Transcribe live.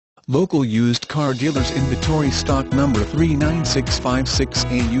Local used car dealers inventory stock number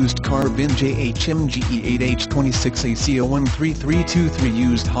 39656A used car VIN JHMGE8H26AC013323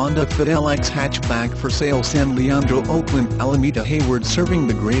 used Honda Fit LX hatchback for sale San Leandro, Oakland, Alameda, Hayward serving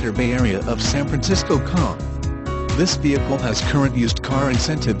the Greater Bay Area of San Francisco Ca. This vehicle has current used car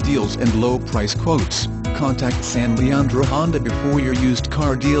incentive deals and low price quotes. Contact San Leandro Honda before your used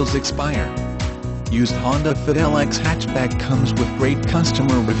car deals expire. Used Honda Fit LX hatchback comes with great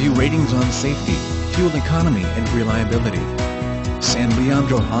customer review ratings on safety, fuel economy and reliability. San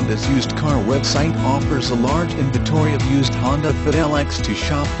Leandro Honda's used car website offers a large inventory of used Honda Fit LX to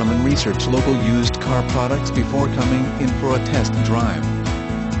shop from and research local used car products before coming in for a test drive.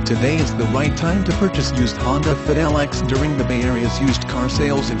 Today is the right time to purchase used Honda Fit LX during the Bay Area's used car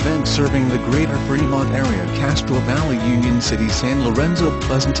sales event serving the Greater Fremont area, Castro Valley, Union City, San Lorenzo,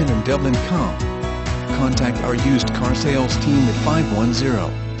 Pleasanton and Dublin Ca. Contact our used car sales team at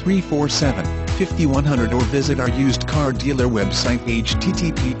 510-347-5100 or visit our used car dealer website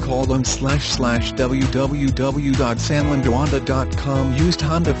http://www.sanleandrohonda.com. Used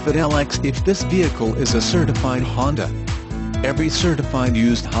Honda Fit LX. If this vehicle is a certified Honda. Every certified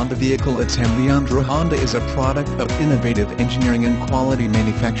used Honda vehicle at San Leandro Honda is a product of innovative engineering and quality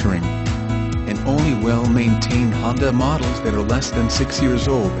manufacturing. And only well-maintained Honda models that are less than 6 years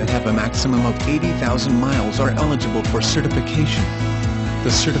old and have a maximum of 80,000 miles are eligible for certification.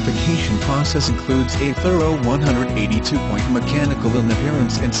 The certification process includes a thorough 182-point mechanical and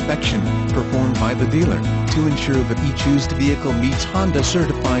appearance inspection, performed by the dealer, to ensure that each used vehicle meets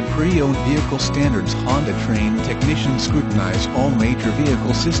Honda-certified pre-owned vehicle standards. Honda-trained technicians scrutinize all major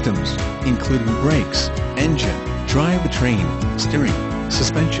vehicle systems, including brakes, engine, drivetrain, steering,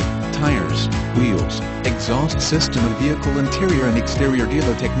 suspension, tires, wheels, exhaust system and vehicle interior and exterior.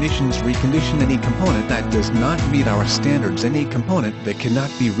 Dealer technicians recondition any component that does not meet our standards. Any component that cannot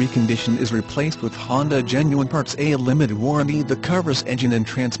be reconditioned is replaced with Honda Genuine Parts, a limited warranty that covers engine and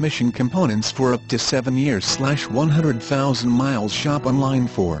transmission components for up to 7 years/100,000 miles. Shop online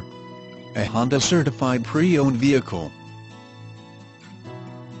for a Honda certified pre-owned vehicle.